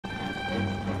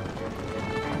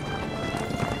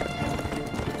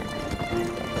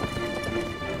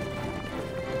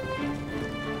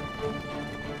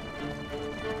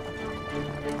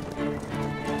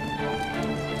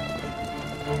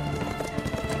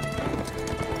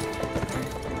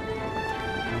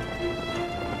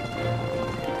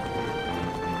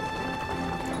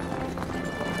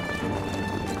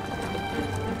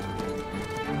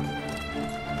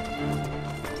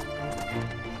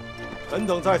臣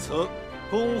等在此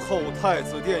恭候太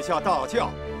子殿下大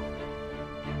驾。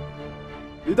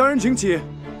李大人，请起。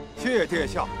谢殿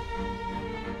下。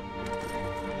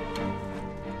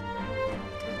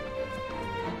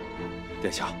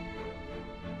殿下，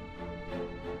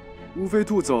吾妃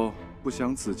兔走，不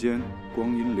想此间光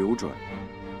阴流转，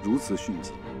如此迅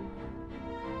疾。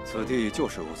此地就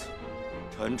是如此。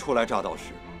臣初来乍到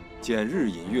时，见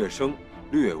日隐月生，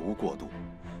略无过度，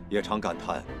也常感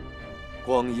叹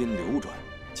光阴流转，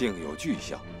竟有巨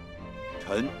象。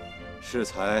臣适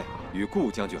才与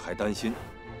顾将军还担心，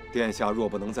殿下若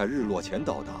不能在日落前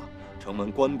到达，城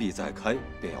门关闭再开，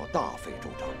便要大费周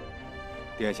章。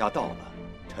殿下到了，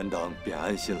臣等便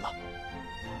安心了。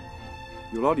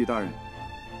有劳李大人。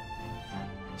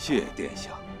谢殿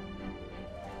下。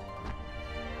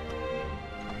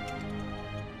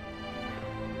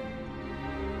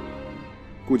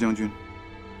顾将军，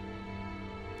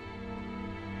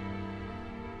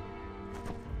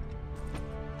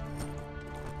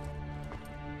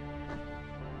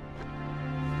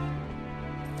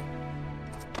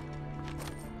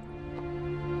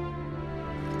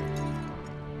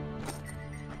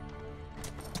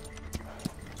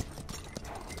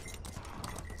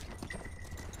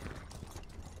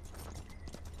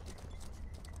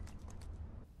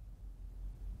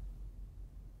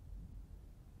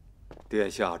殿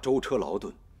下舟车劳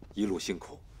顿，一路辛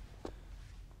苦。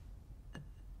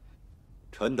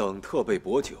臣等特备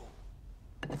薄酒，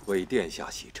为殿下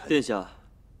洗尘。殿下，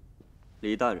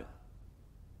李大人，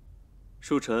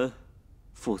恕臣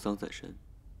负丧在身，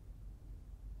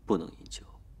不能饮酒。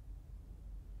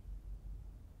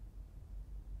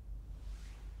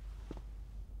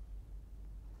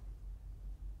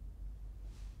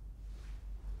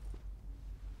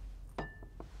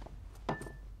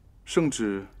圣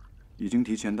旨已经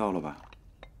提前到了吧？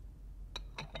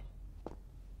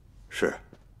是。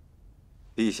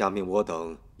陛下命我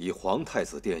等以皇太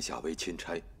子殿下为钦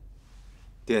差。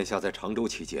殿下在常州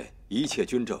期间，一切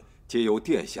军政皆由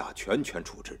殿下全权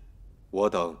处置，我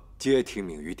等皆听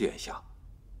命于殿下。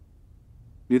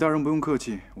李大人不用客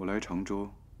气，我来常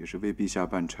州也是为陛下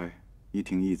办差，一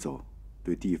停一走，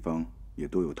对地方也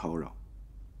多有叨扰。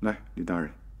来，李大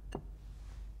人，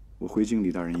我回敬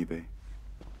李大人一杯。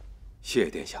谢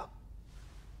殿下。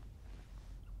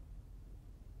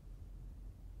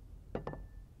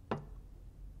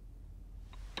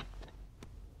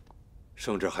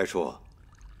圣旨还说，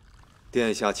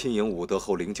殿下亲迎武德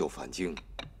后灵柩返京，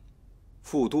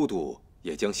副都督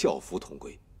也将校服同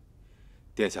归。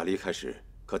殿下离开时，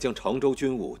可将常州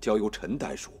军务交由臣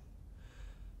代属，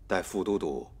待副都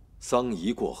督丧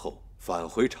仪过后返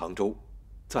回常州，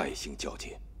再行交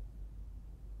接。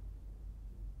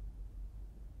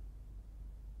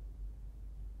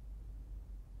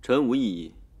臣无异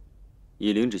议，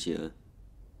以灵旨谢恩。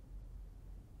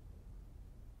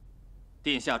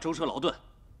殿下舟车劳顿，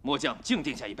末将敬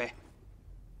殿下一杯。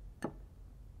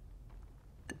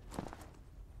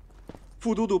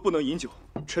副都督不能饮酒，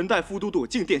臣代副都督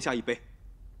敬殿下一杯。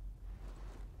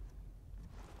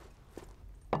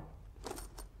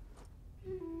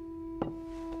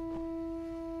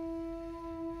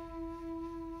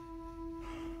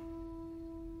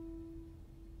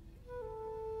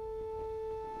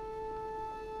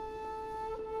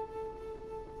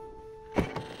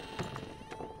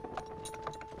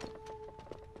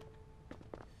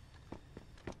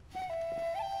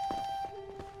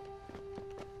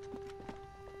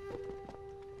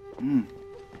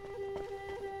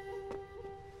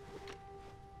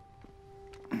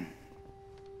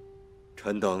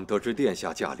臣等得知殿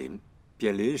下驾临，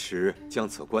便临时将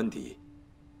此官邸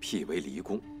辟为离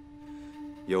宫，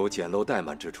有简陋怠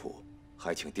慢之处，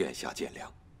还请殿下见谅。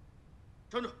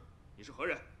站住！你是何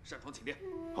人？擅闯寝殿。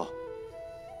好，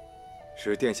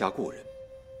是殿下故人，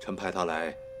臣派他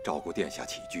来照顾殿下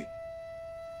起居。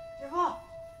姐夫，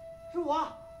是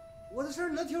我的事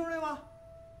你能听出来吗？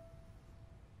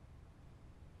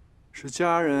是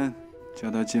家人，叫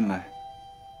他进来。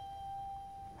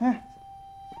哎。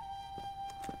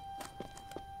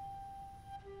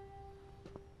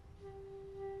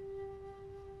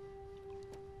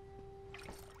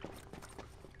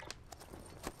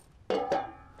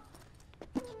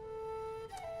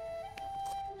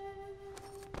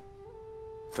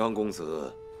张公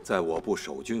子在我部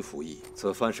守军服役，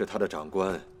此番是他的长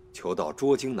官求到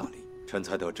涿京那里，臣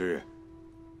才得知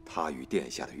他与殿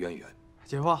下的渊源。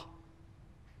姐夫，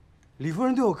李夫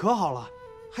人对我可好了，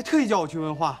还特意叫我去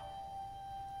问话。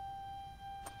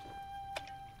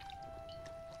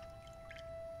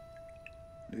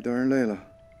李大人累了，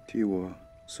替我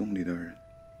送李大人。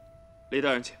李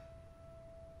大人请。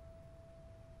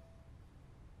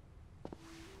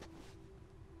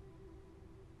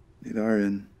李大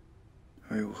人，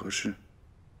还有何事？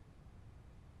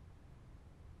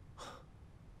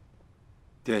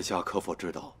殿下可否知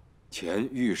道，前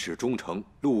御史中丞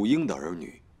陆英的儿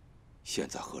女，现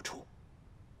在何处？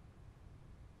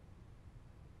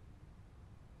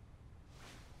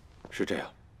是这样，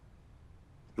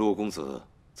陆公子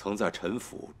曾在陈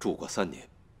府住过3年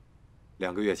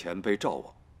，2个月前被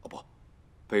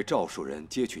被赵树人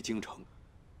接去京城。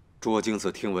卓京子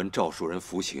听闻赵树人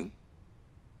服刑，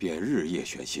便日夜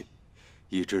悬心，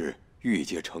以致郁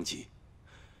结成疾。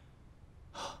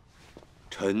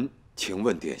臣请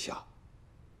问殿下，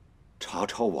查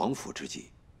抄王府之际，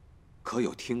可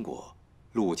有听过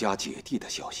陆家姐弟的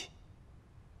消息？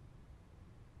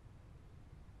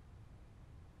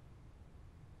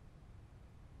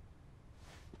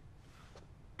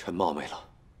臣冒昧了，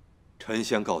臣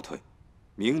先告退，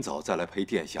明早再来陪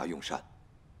殿下用膳。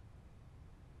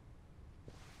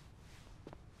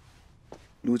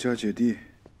陆家姐弟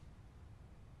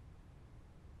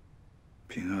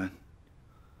平安。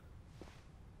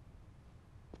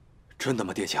真的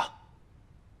吗，殿下？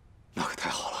那可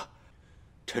太好了，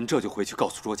臣这就回去告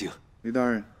诉卓京。李大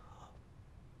人，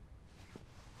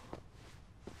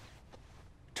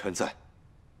臣在。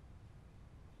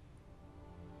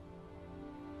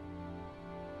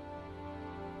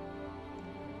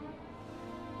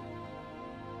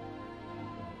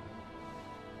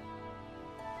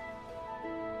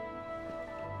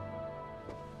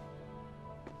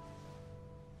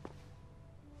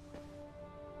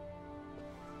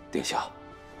殿下，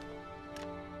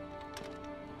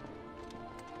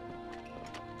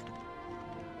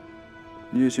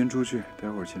你也先出去，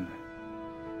待会儿进来。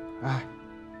哎，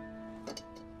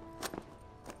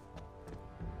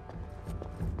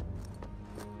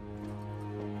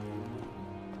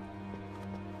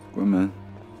关门。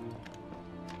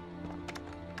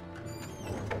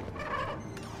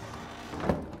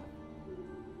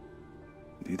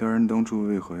李大人当初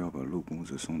为何要把陆公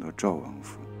子送到赵王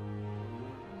府？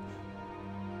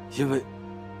因为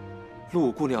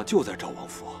陆姑娘就在赵王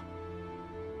府啊，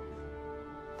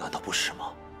难道不是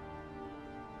吗？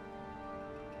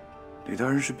李大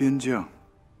人是边将，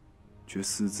却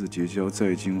私自结交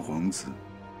在京皇子，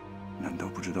难道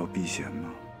不知道避嫌吗？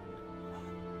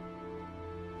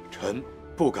臣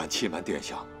不敢欺瞒殿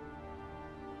下。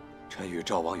臣与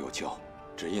赵王有交，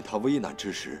只因他危难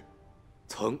之时，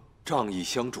曾仗义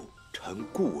相助臣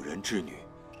故人之女，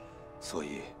所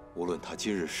以无论他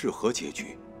今日是何结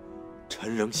局，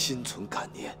臣仍心存感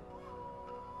念。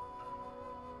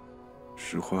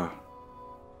实话，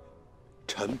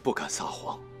臣不敢撒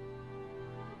谎。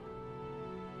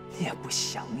你也不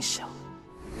想想，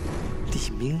李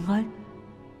明安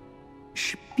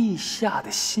是陛下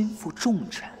的心腹重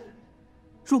臣，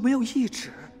若没有懿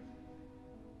旨，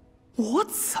我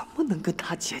怎么能跟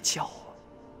他结交啊？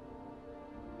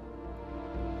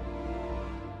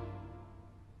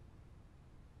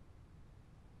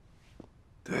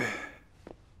对，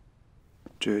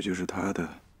这就是他的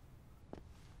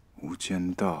无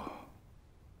间道。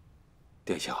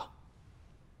殿下，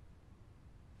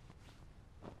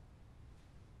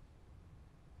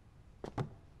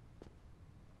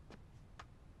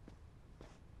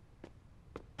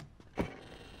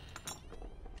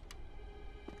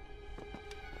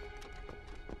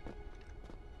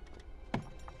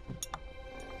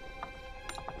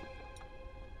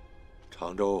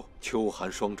常州秋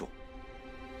寒霜重，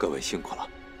各位辛苦了。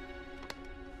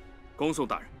恭送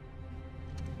大人。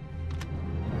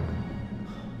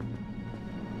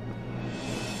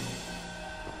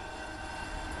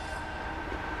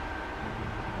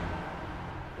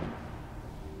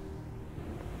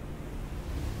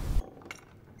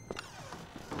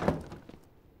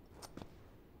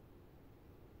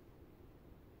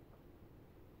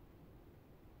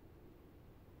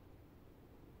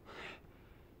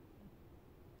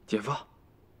姐夫，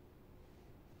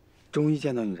终于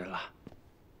见到你人了。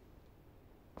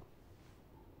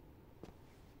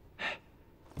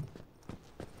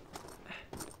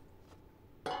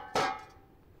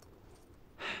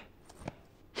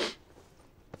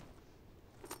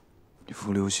你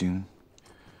伏流刑，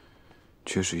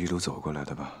确实一路走过来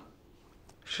的吧？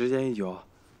时间一久，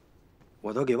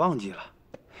我都给忘记了。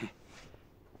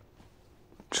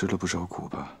吃了不少苦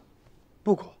吧？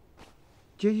不苦，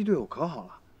阶级对我可好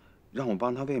了。让我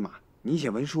帮他喂马，拟写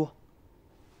文书。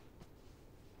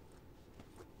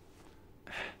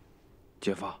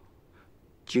姐夫，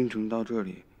京城到这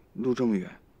里路这么远，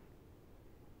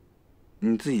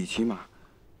你自己骑马，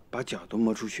把脚都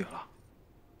磨出血了。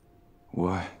无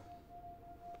碍。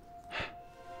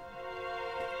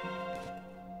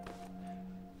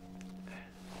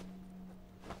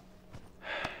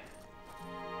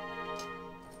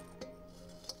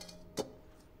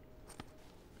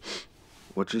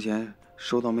我之前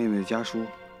收到妹妹的家书，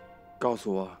告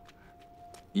诉我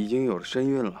已经有了身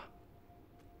孕了。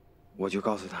我就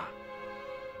告诉她，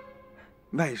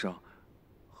外甥、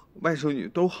外甥女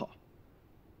都好，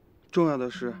重要的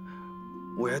是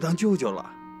我要当舅舅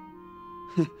了。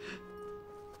哼，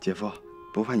姐夫，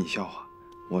不怕你笑话，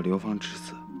我流芳至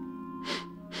此。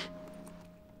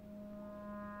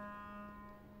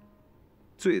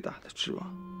最大的指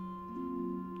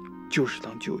望就是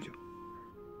当舅舅。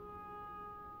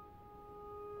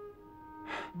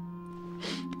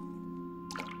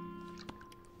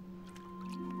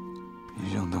印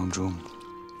象当中，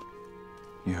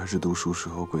你还是读书时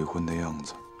候鬼混的样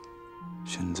子，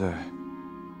现在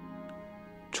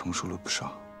成熟了不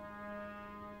少。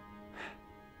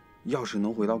要是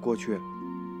能回到过去，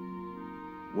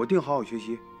我定好好学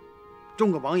习，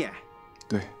中个榜眼。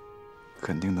对，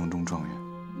肯定能中状元。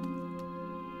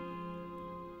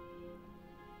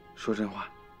说真话，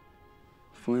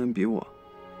冯恩比我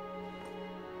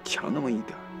强那么一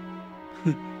点儿。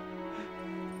哼。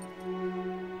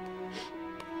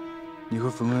你和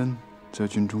冯恩在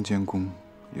军中建功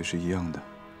也是一样的。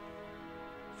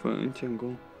冯恩建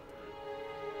功，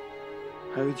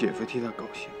还有姐夫替他高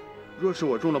兴。若是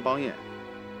我中了榜眼，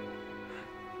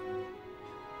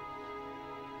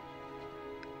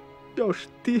要是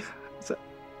爹还在，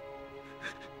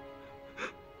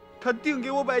他定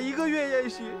给我摆1个月宴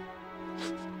席。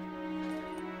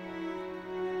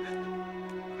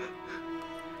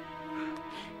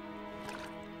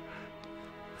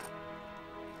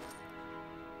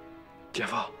姐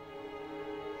夫，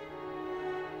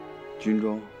军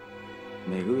中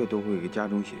每个月都会给家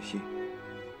中写信，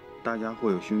大家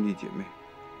会有兄弟姐妹，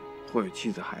会有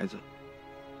妻子孩子。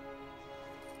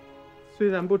虽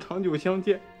然不长久相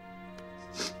见，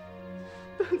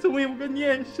但总有个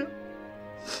念想。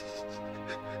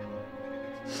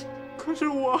可是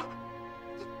我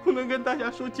不能跟大家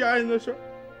说家人的事儿，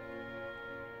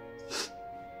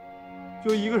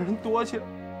就一个人躲起来。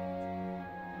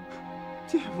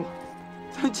姐夫，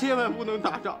咱千万不能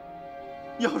打仗，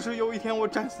要是有一天我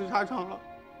战死沙场了，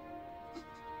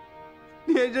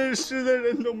连认尸的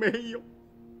人都没有。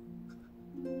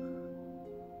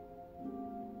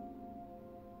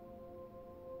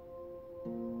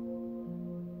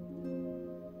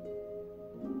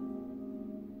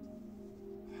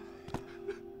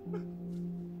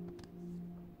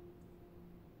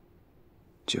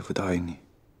姐夫答应你。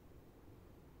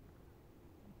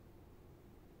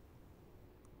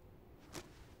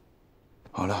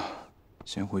好了，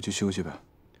先回去休息吧。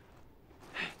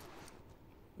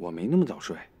我没那么早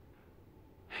睡。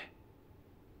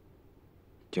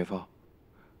姐夫，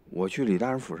我去李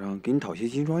大人府上给你讨些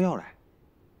金疮药来，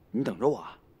你等着我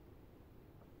啊。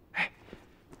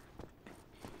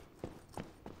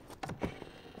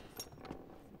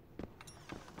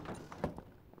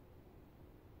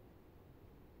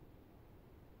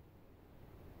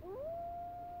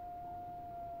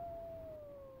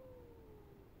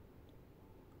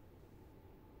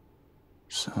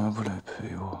怎么不来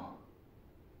陪我？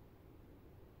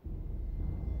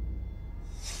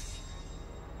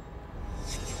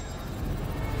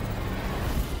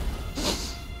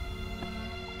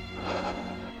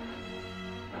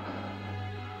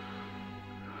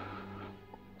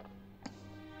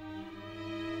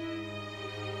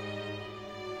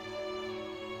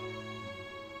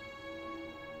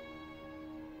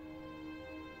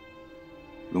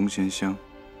龙涎香，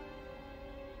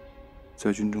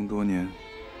在军中多年，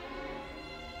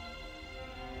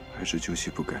还是旧习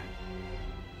不改。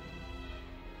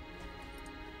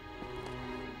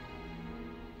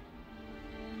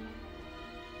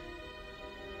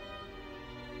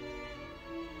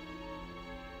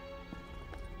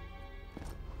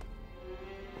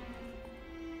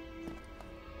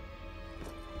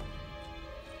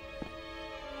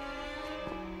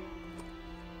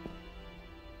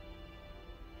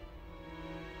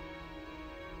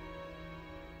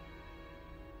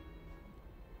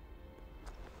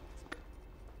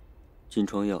金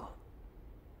疮药，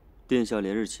殿下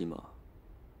连日骑马，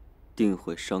定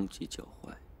会伤及脚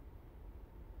踝。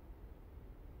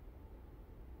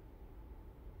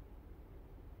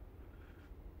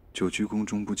九曲宫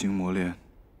中不经磨练，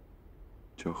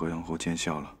就何阳后见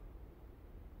效了。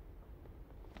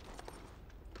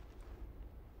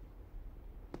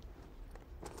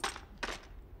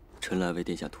臣来为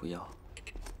殿下涂药。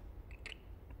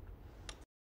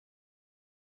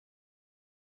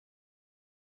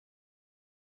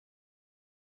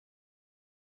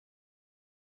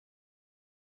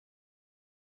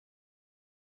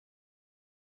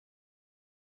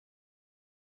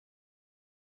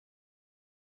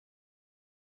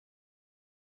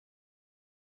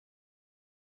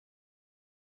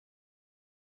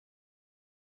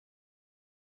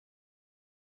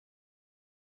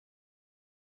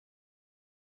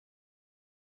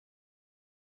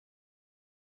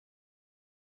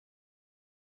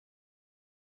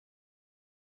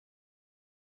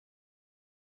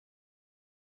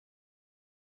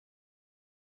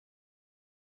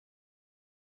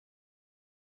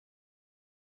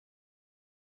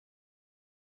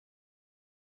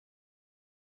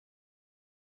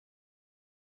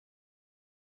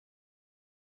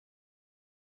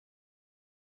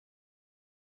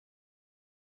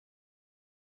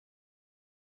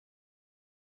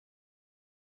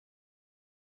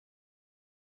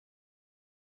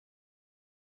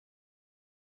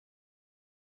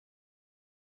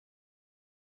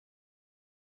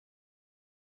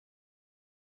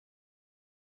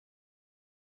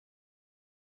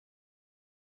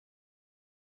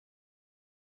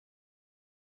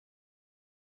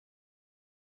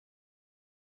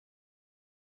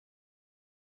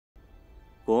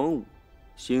黄武、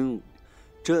新武、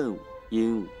镇武、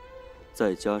阴武，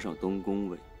再加上东宫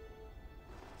卫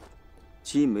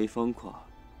，7枚方胯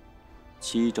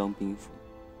，7张兵符。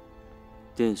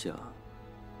殿下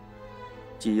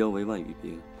既腰为万余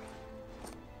兵，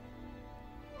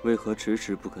为何迟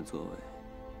迟不肯作为？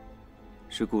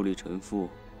是顾虑臣父，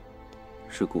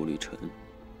是顾虑臣，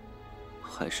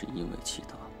还是因为其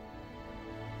他？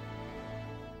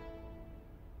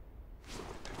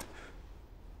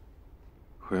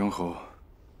何阳侯，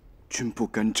君不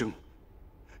干政，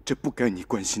这不该你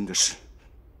关心的事。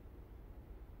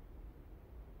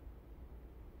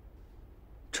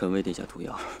臣为殿下图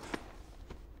药。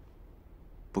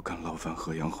不敢劳烦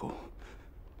何阳侯，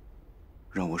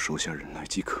让我手下人来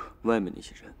即可。外面那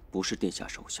些人不是殿下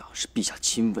手下，是陛下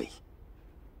亲卫。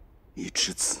已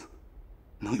至此，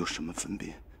能有什么分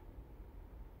别？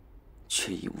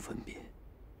却亦无分别，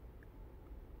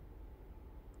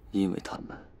因为他们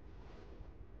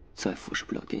再服侍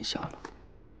不了殿下了。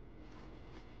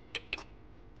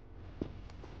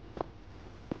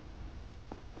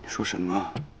你说什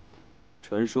么？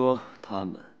臣说他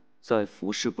们再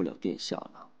服侍不了殿下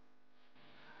了。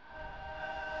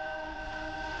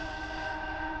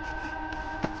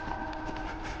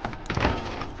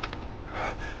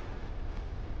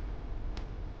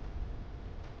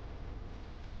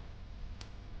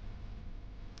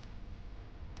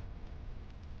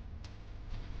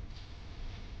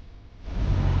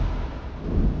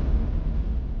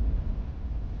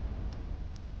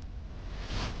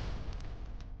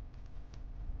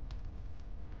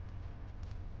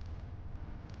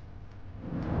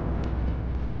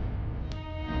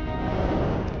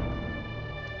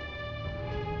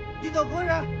你等何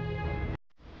人？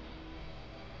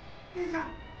殿下，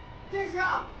殿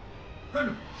下！站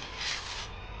住！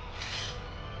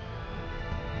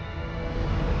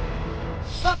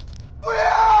啊！不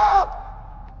要！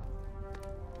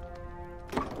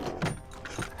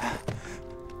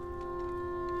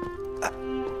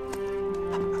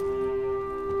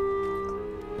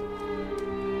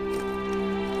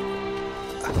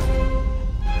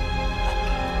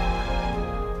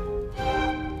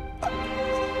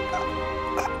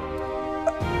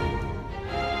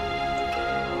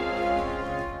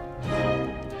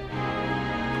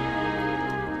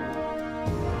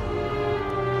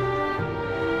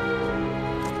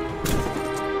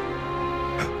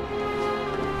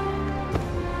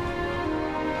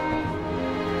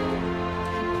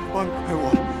放开我！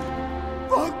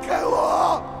放开我！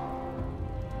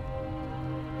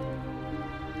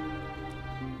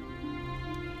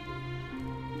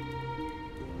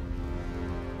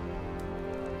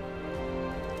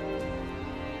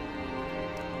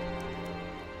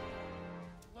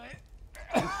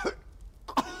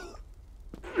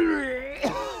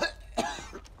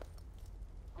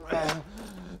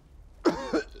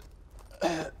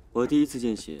我第一次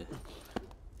见血，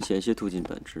险些吐尽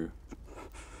本汁。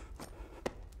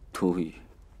突遇，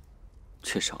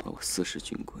却赏了我40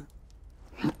军棍。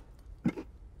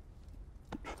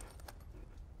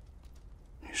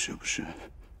你是不是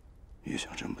也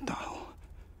想这么打我？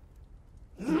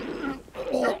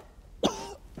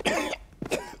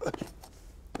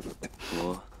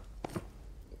我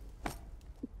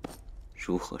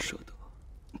如何舍得？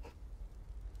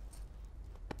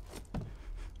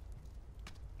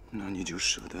那你就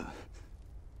舍得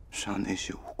杀那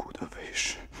些无辜的卫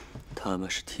士？他们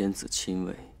是天子亲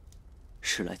卫，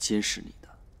是来监视你的。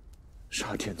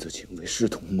杀天子亲卫，视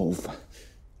同谋反。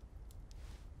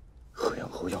何阳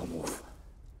侯要谋反，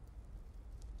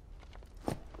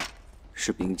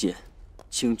是兵谏，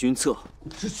清君侧。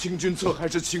是清君侧还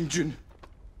是清君？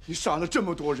你杀了这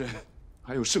么多人，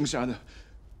还有剩下的，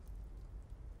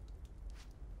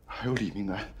还有李明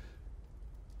安。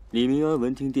李明安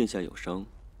闻听殿下有伤，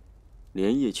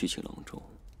连夜去请郎中，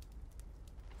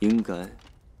应该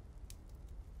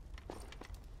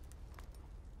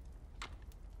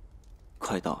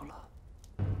快到了。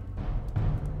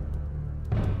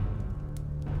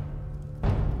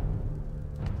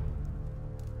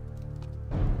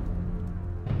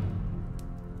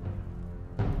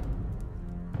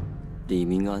李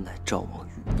明安乃赵王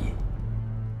余孽，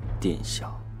殿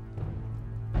下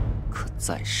可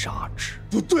再杀之。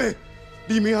不对，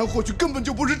李明安或许根本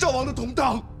就不是赵王的同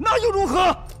党，那又如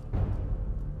何？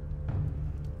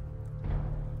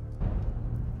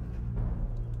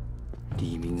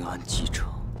李明安继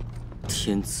承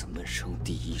天子门生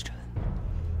第一人，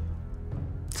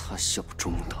他效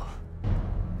忠的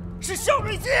是萧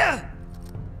睿剑。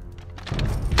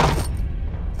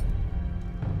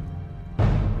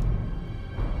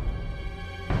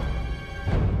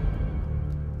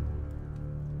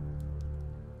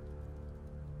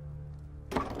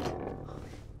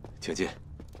请进。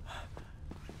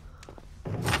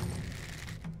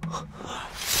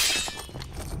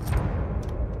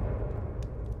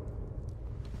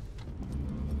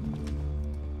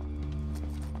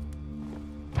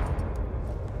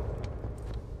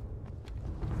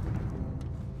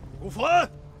顾福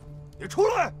恩，你出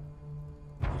来！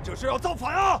你这是要造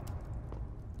反啊！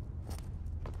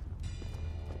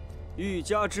欲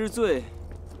加之罪，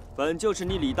本就是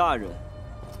你李大人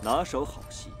拿手好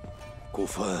戏。顾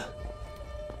福恩，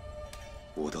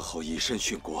武德侯以身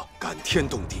殉国，感天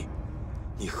动地，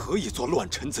你何以做乱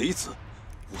臣贼子，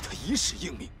误他一世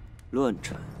英名？乱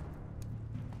臣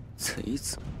贼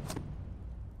子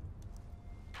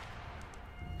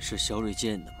是萧睿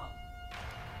见的吗？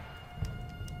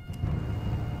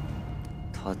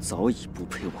他早已不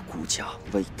配我顾家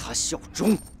为他效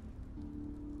忠。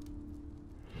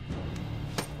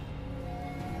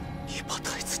你把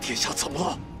太子殿下怎么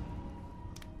了？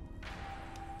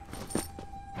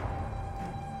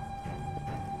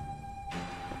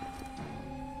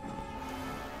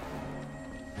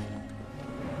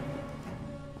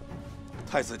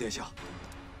太子殿下，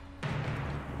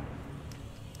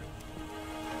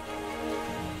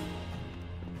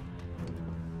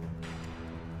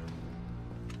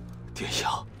殿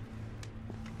下，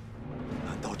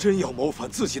难道真要谋反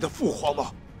自己的父皇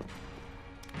吗？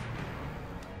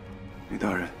李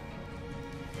大人，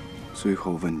最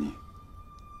后问你，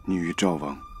你与赵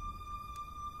王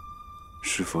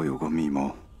是否有过密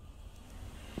谋？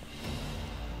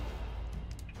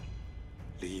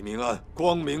李明安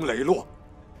光明磊落，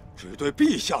只对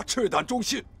陛下赤胆忠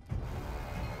心。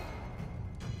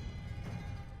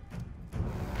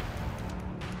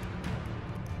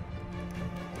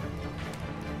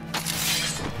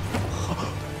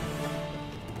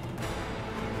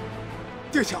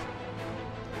殿下，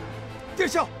殿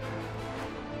下，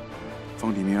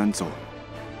放李明安走。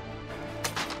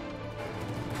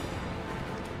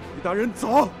李大人，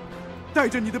走，带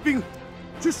着你的兵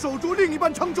去守住另一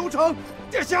半常州城。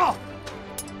殿下。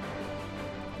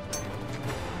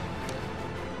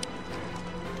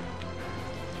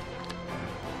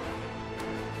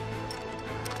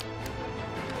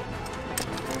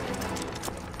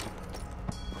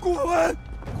顾文，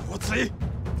国贼！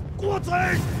国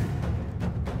贼！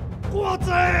国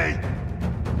贼！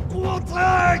国贼！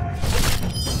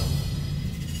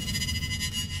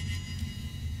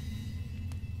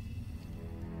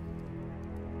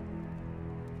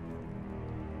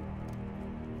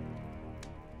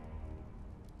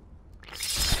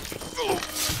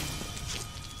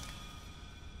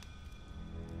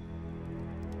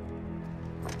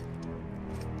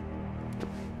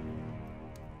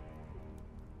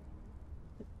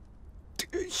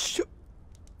殿下。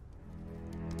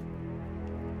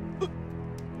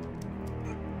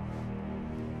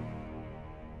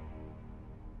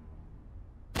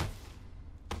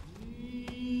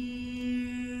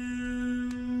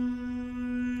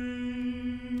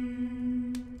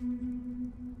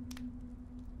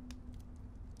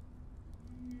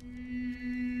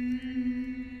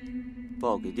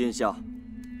报给殿下。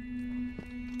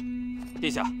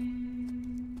殿下，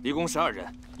离宫12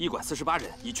人，驿馆48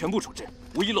人已全部处置，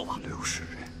无一漏网。60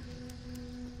人，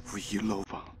无一漏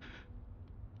网。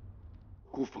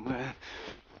顾逢安，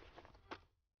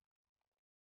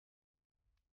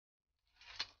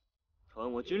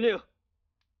传我军令，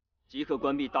即刻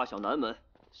关闭大小南门、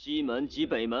西门及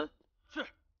北门。是。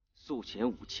速遣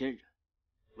5000人，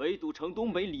围堵城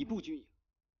东北礼部军营。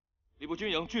礼部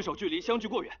军营据守距离相距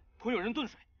过远，恐有人遁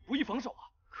水，不易防守啊。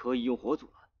可以用火阻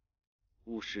拦，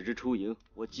勿使之出营，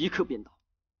我即刻便到。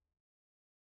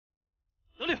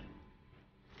得令。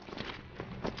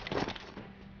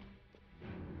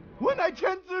我乃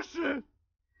天子使，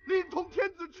临潼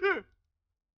天子敕。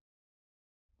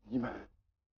你们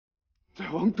在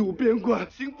王堵边关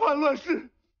行叛乱事，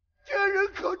见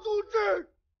人可诛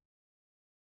之。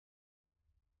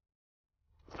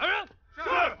来人，是，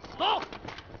走。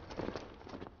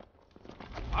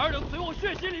尔等随我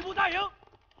血洗礼部大营，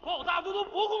报大都督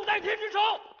不共戴天之仇。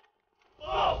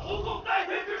报不共戴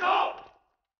天之仇。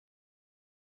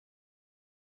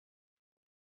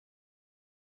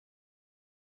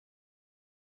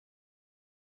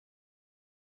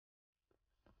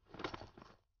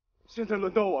现在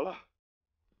轮到我了，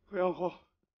回阳后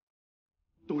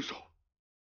动手。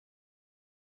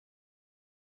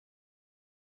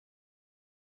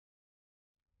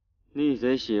逆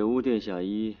贼血污殿下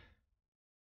衣，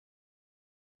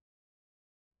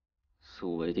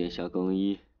速为殿下更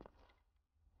衣。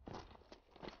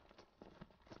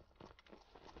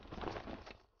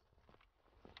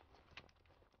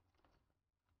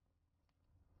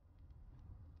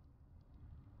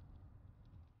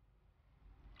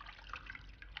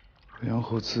梁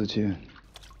后赐剑，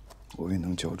我未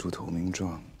能交出投名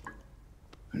状，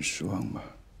很失望吧？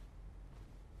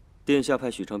殿下派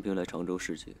许昌平来常州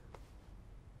侍节，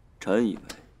臣以为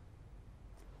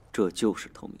这就是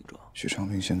投名状。许昌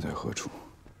平现在何处？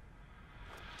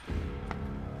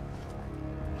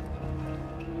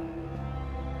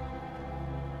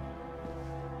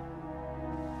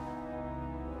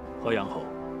河阳侯，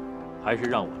还是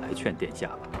让我来劝殿下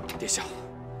吧。殿下，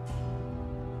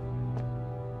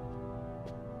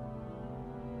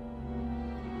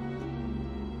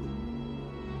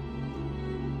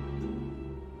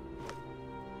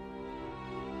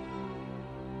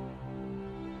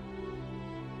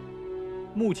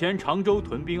目前常州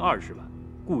屯兵20万，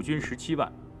顾军17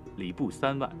万，礼部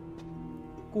3万。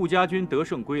顾家军得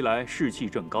胜归来，士气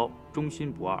正高，忠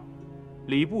心不二。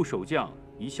礼部守将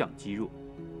一向积弱，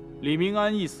李明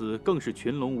安一死，更是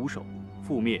群龙无首，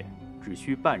覆灭只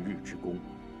需半日之功。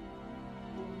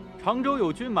常州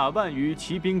有军马万余，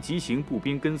骑兵急行，步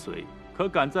兵跟随，可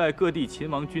赶在各地秦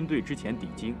王军队之前抵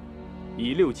京，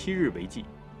以6、7日为计，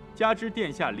加之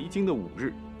殿下离京的5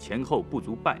日，前后不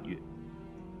足半月。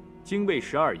精卫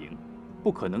12营，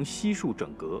不可能悉数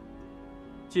整革。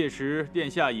届时殿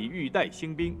下以玉带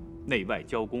兴兵，内外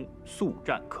交攻，速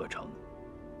战可成。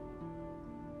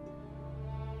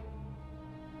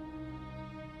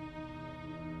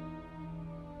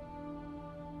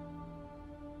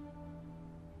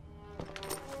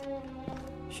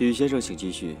许先生，请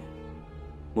继续。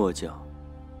末将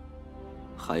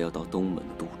还要到东门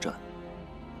督战。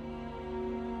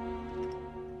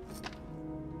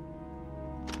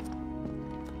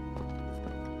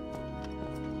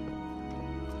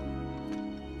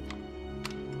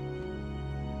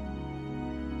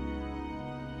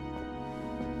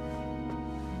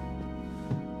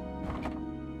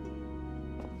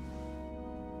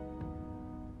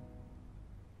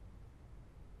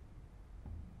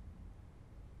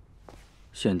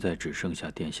现在只剩下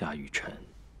殿下与臣，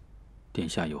殿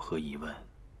下有何疑问，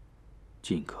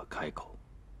尽可开口。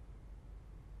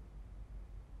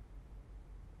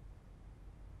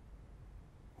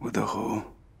我的侯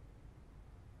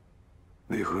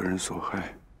为何人所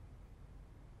害？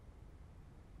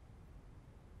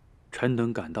臣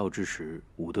等赶到之时，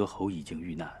武德侯已经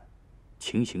遇难，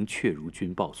情形确如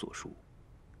军报所述。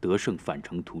得胜返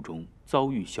程途中，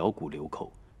遭遇小骨流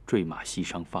寇，坠马膝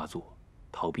伤发作，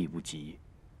逃避不及，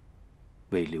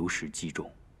为流石击中。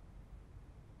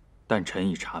但臣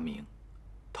已查明，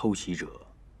偷袭者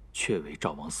确为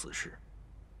赵王死士。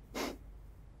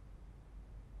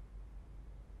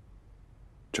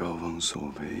赵王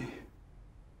所为，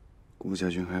顾家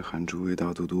军还喊诸位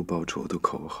大都督报仇的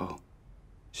口号，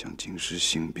向京师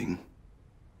兴兵。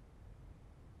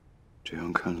这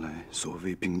样看来，所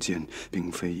谓兵谏，并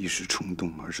非一时冲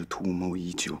动，而是图谋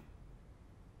已久。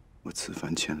我此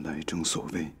番前来，正所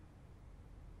谓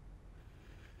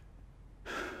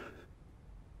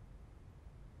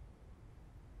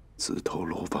自投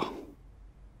罗网。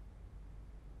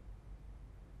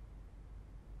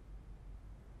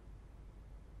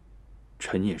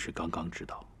臣也是刚刚知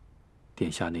道，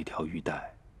殿下那条玉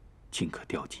带，尽可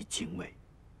调集精卫。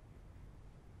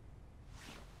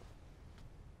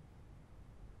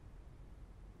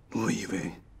我以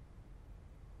为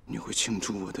你会清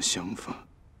楚我的想法，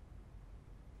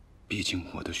毕竟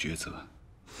我的抉择，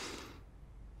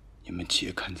你们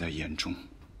皆看在眼中。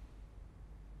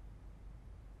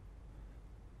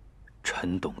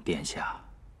臣懂殿下，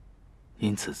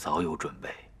因此早有准备。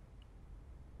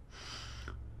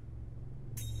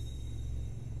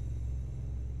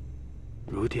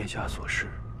如殿下所示，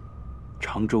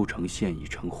常州城现已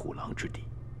成虎狼之地，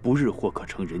不日或可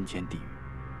成人间地狱。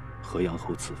河阳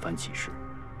侯此番起事，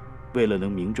为了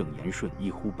能名正言顺、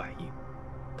一呼百应，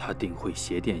他定会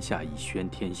挟殿下以宣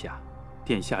天下。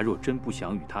殿下若真不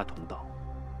想与他同道，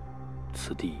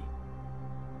此地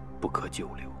不可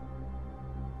久留。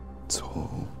走？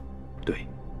对，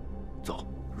走。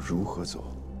如何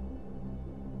走？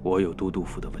我有都督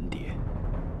府的文牒。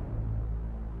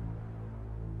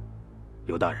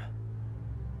尤大人，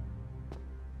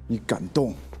你敢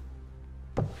动？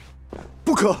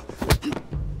不可！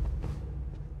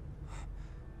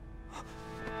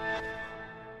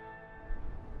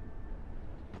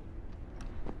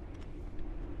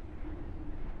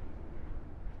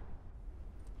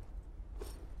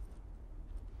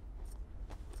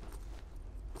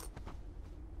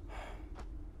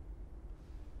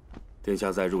殿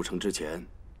下在入城之前，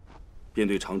便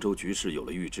对常州局势有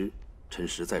了预知，臣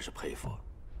实在是佩服。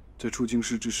在出京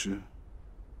师之时，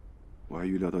我还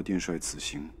预料到殿帅此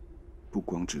行，不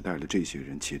光只带了这些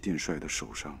人，且殿帅的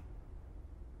手上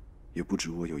也不止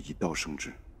我有一道圣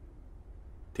旨。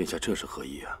殿下这是何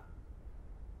意啊？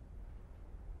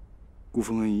顾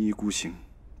奉恩一意孤行，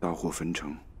大祸焚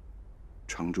城，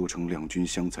常州城两军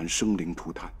相残，生灵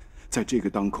涂炭。在这个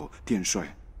当口，殿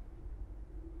帅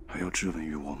还要质问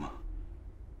于我吗？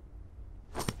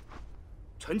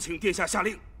臣请殿下下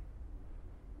令。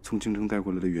从京城带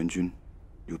过来的援军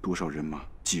有多少人马？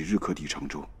几日可抵常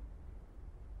州？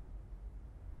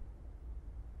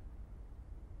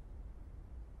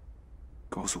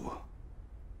告诉我。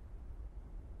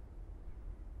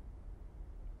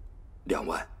2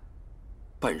万，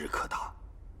半日可达。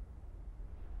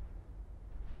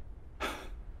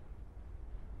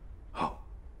好，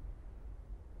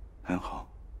很好。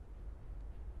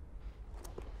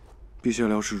陛下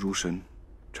料事如神，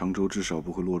常州至少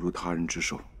不会落入他人之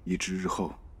手，以致日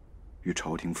后与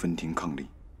朝廷分庭抗礼。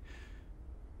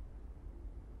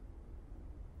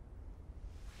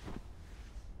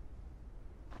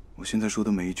我现在说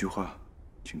的每一句话，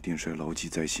请殿帅牢记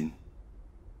在心。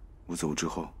我走之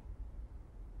后，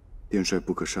殿帅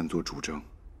不可擅作主张，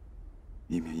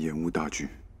以免延误大局。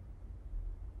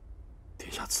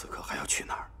殿下此刻还要去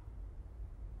哪儿？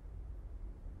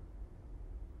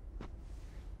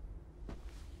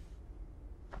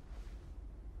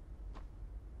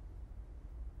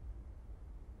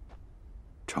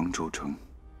常州城。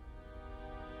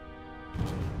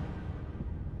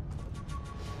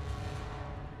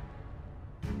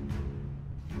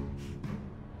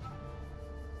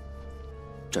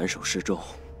斩首示众，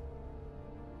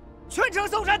全城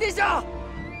搜查殿下。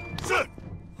是。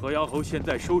河阳侯现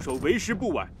在收手为时不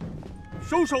晚，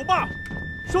收手吧，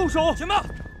收手！且慢。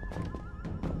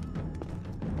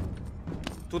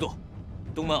都督，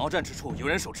东门鏖战之处有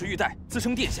人手持玉带，自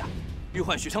称殿下，欲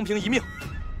换许昌平一命。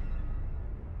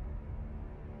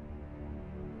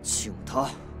请他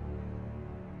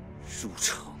入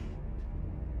城。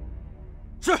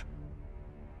是。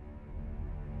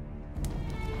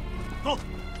走，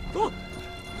走，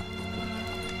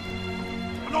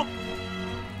站住！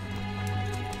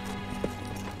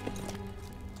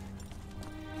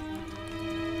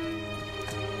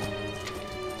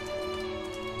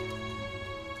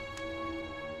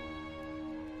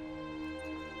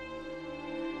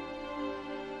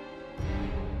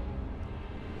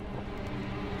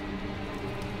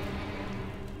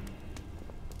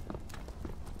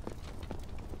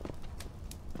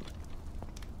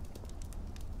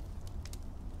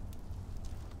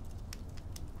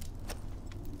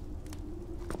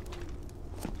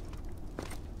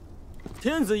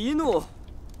天子一怒，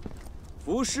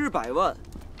伏尸百万，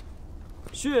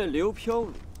血流飘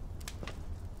橹。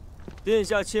殿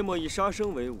下切莫以杀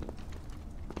生为伍，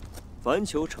凡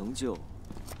求成就，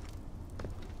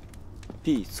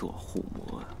必作护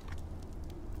魔啊！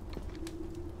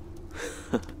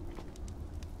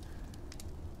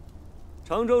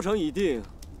常州城已定，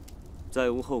再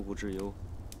无后顾之忧。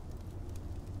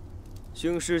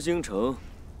兴师京城，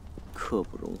刻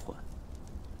不容缓。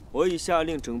我已下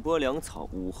令整拨粮草，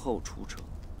午后出城。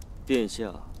殿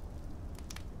下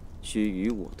须与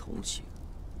我同行。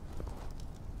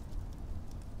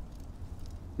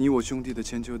你我兄弟的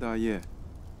千秋大业，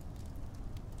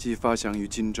即发祥于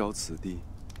今朝此地。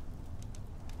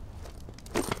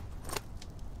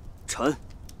臣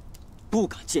不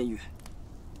敢僭越，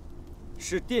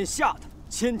是殿下的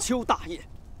千秋大业。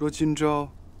若今朝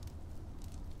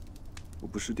我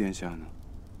不是殿下呢？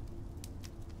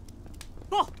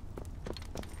报！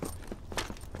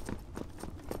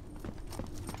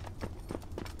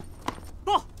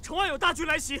报！城外有大军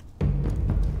来袭。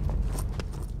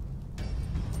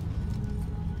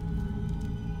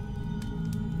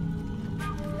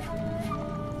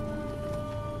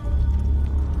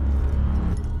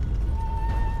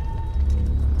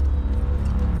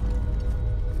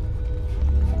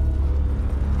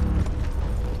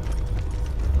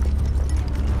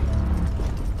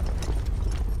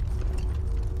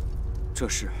这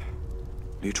是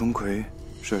李钟馗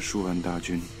率数万大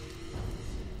军，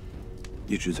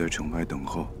一直在城外等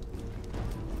候。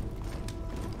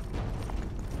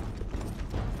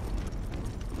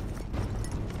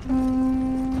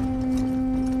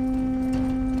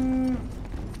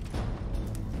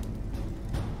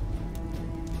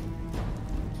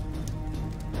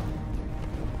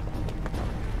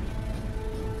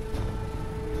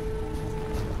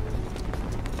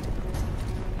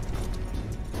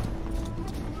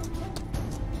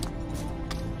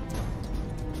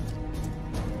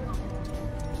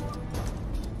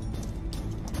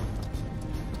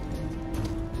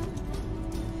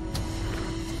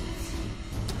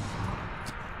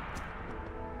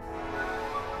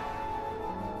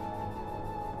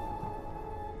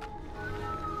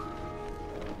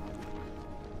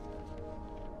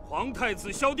皇太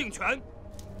子萧定权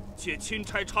借钦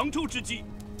差常州之机，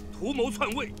图谋篡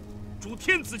位，诛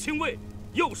天子亲卫，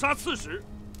诱杀刺史，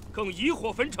更以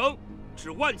火焚城，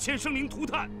致万千生灵涂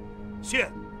炭。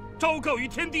现昭告于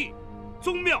天地、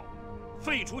宗庙，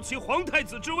废除其皇太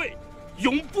子之位，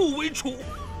永不为处。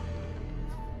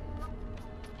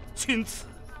钦此。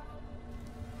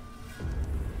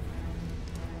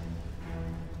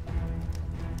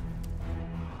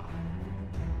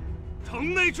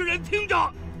城内之人听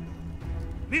着，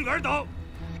命尔等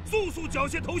速速缴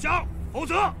械投降，否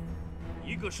则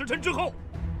1个时辰之后，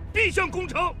必向攻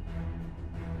城，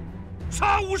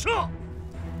杀无赦。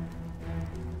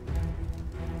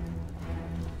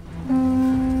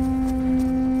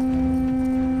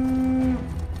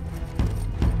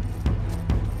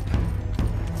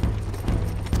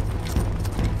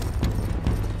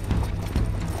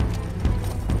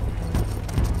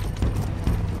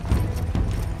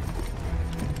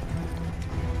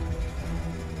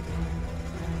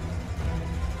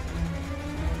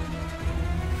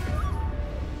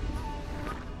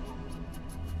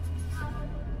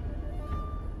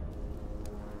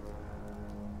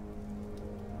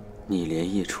你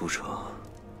连夜出城，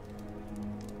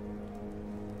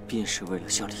便是为了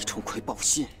向李冲奎报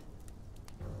信。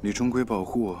李冲奎保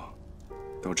护我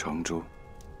到常州，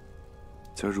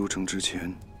在入城之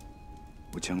前，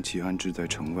我将其安置在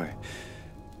城外，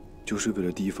就是为了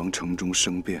提防城中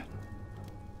生变。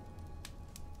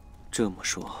这么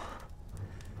说，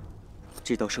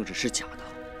这道圣旨是假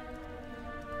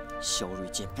的。萧睿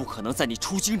剑不可能在你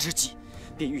出京之际，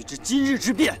便预知今日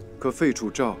之变。可废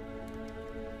除诏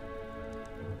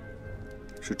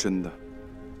是真的，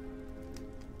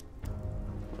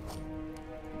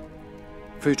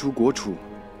废除国储，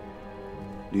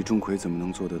李钟馗怎么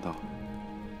能做得到？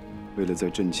为了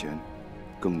在阵前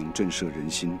更能震慑人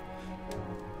心，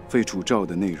废除诏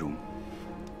的内容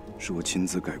是我亲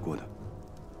自改过的。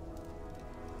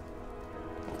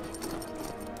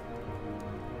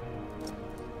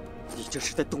你这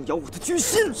是在动摇我的军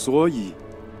心。所以，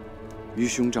于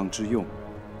兄长之用，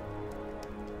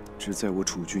只在我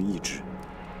储君一职。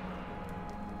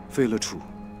废了储，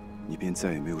你便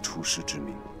再也没有出师之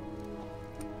名。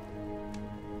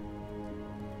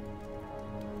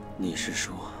你是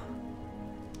说，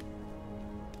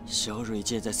萧睿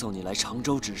剑在送你来常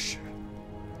州之时，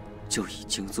就已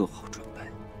经做好准备？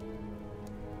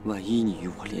万一你与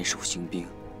我联手兴兵，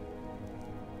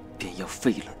便要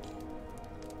废了你。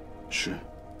是。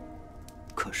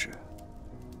可是，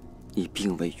你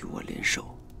并未与我联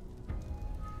手。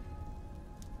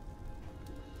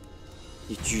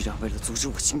你居然为了阻止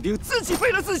我兴兵，自己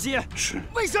废了自己！是。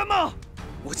为什么？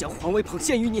我将皇位捧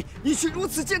献于你，你却如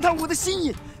此践踏我的心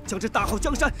意，将这大好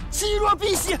江山弃若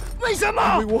敝屣，为什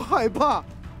么？因为我害怕，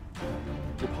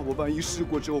我怕我万一试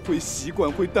过之后会习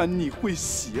惯、会淡腻、会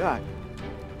喜爱，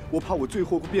我怕我最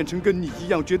后会变成跟你一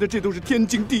样，觉得这都是天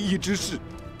经地义之事。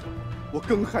我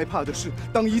更害怕的是，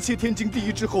当一切天经地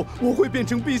义之后，我会变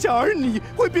成陛下，而你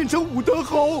会变成武德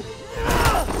侯。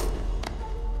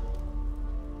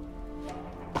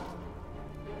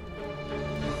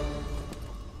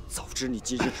早知你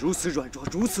今日如此软弱，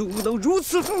如此无能，如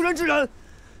此妇人之仁，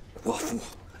我父、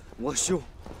我兄、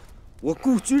我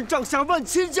顾军帐下万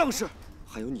千将士，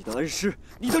还有你的恩师、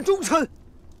你的忠臣，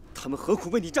他们何苦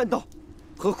为你战斗？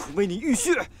何苦为你浴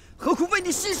血？何苦为你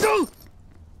牺牲？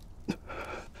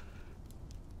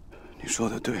你说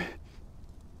的对，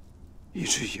一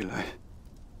直以来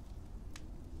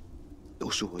都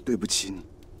是我对不起你，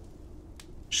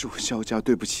是我萧家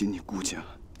对不起你顾家。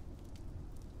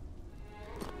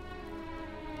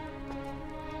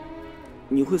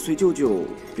你会随舅舅、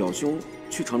表兄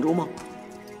去常州吗？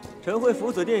臣会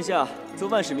辅佐殿下做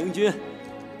万世明君。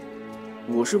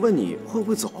我是问你会不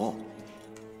会走？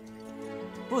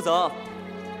不走。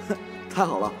太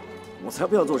好了，我才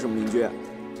不要做什么明君，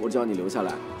我只要你留下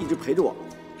来，一直陪着我。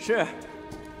是，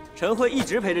臣会一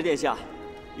直陪着殿下，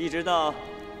一直到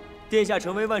殿下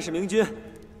成为万世明君。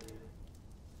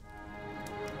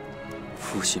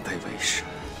父亲被围时，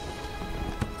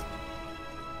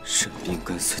身边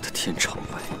跟随的天长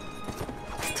卫，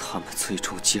他们最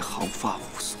终皆毫发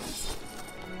无损。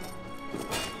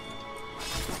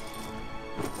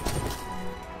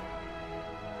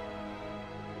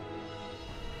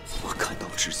我看到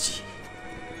之际，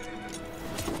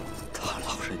他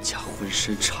老人家浑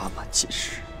身插满金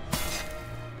饰，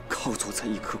靠坐在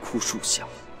一棵枯树下，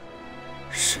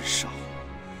身上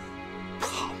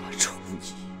爬满虫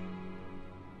蚁。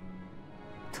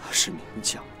他是名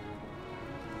将，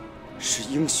是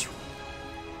英雄。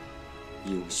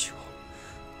英雄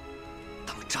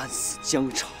当战死疆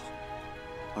场，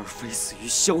而非死于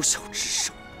宵小之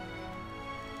手。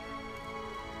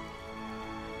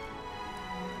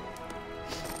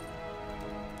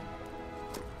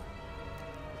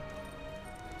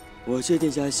我借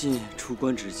殿下信出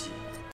关之际，